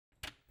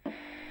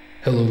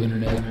Hello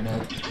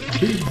Internet,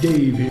 Big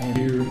Dave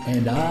here,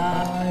 and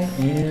I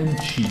am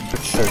cheap.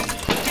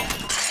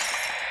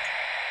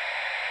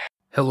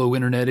 Hello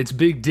Internet, it's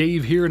Big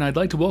Dave here, and I'd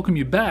like to welcome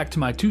you back to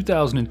my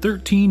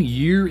 2013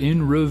 Year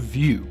in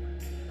Review.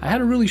 I had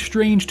a really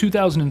strange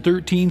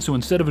 2013, so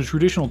instead of a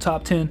traditional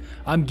top 10,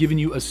 I'm giving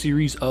you a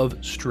series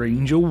of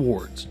strange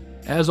awards.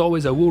 As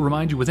always, I will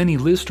remind you with any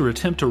list or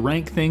attempt to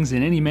rank things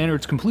in any manner,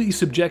 it's completely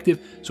subjective,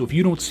 so if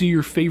you don't see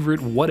your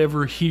favorite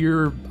whatever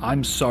here,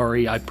 I'm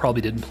sorry, I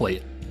probably didn't play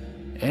it.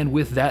 And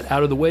with that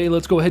out of the way,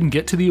 let's go ahead and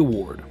get to the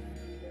award.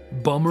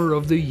 Bummer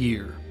of the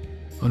Year.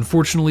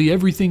 Unfortunately,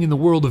 everything in the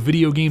world of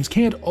video games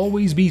can't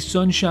always be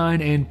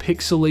sunshine and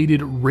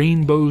pixelated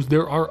rainbows.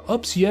 There are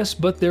ups, yes,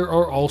 but there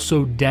are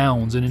also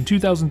downs. And in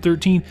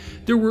 2013,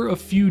 there were a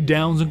few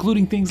downs,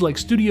 including things like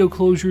studio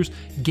closures,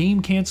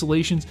 game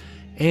cancellations,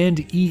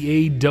 and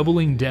EA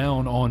doubling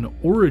down on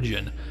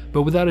Origin.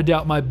 But without a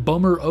doubt, my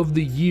bummer of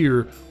the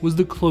year was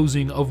the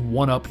closing of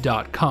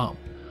OneUp.com.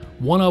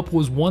 OneUp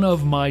was one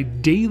of my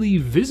daily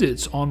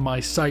visits on my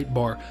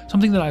sidebar,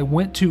 something that I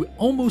went to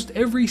almost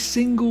every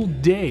single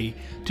day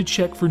to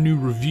check for new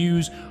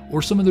reviews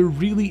or some of the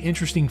really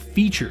interesting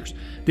features.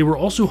 They were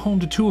also home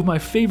to two of my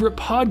favorite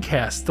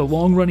podcasts, the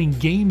long-running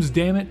Games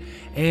Dammit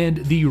and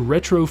the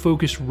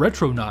retro-focused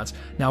Retronauts.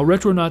 Now,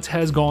 Retronauts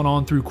has gone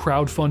on through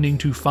crowdfunding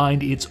to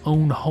find its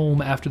own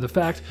home after the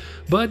fact,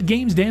 but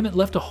Games Dammit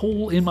left a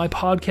hole in my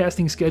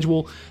podcasting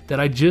schedule that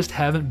I just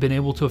haven't been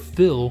able to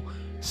fill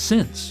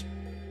since.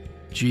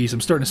 Geez,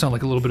 I'm starting to sound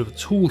like a little bit of a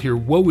tool here.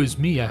 Woe is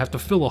me, I have to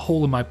fill a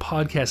hole in my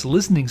podcast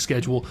listening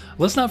schedule.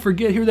 Let's not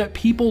forget here that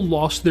people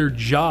lost their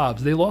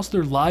jobs. They lost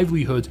their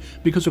livelihoods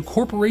because a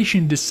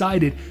corporation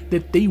decided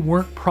that they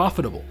weren't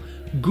profitable.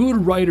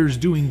 Good writers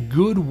doing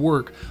good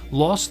work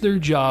lost their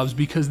jobs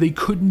because they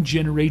couldn't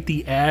generate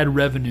the ad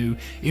revenue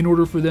in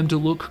order for them to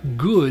look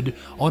good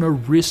on a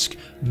risk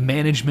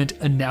management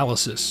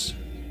analysis.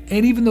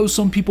 And even though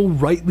some people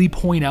rightly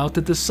point out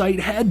that the site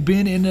had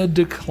been in a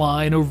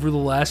decline over the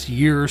last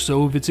year or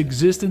so of its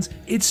existence,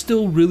 it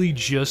still really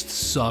just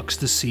sucks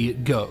to see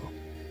it go.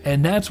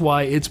 And that's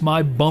why it's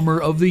my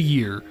bummer of the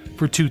year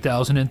for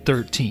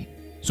 2013.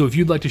 So if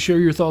you'd like to share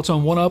your thoughts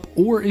on OneUp,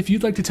 or if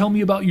you'd like to tell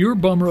me about your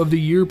bummer of the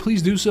year,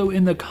 please do so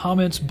in the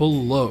comments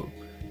below.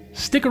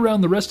 Stick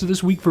around the rest of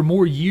this week for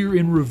more year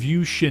in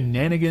review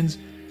shenanigans.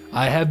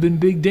 I have been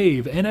Big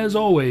Dave, and as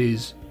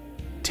always,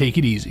 take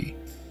it easy.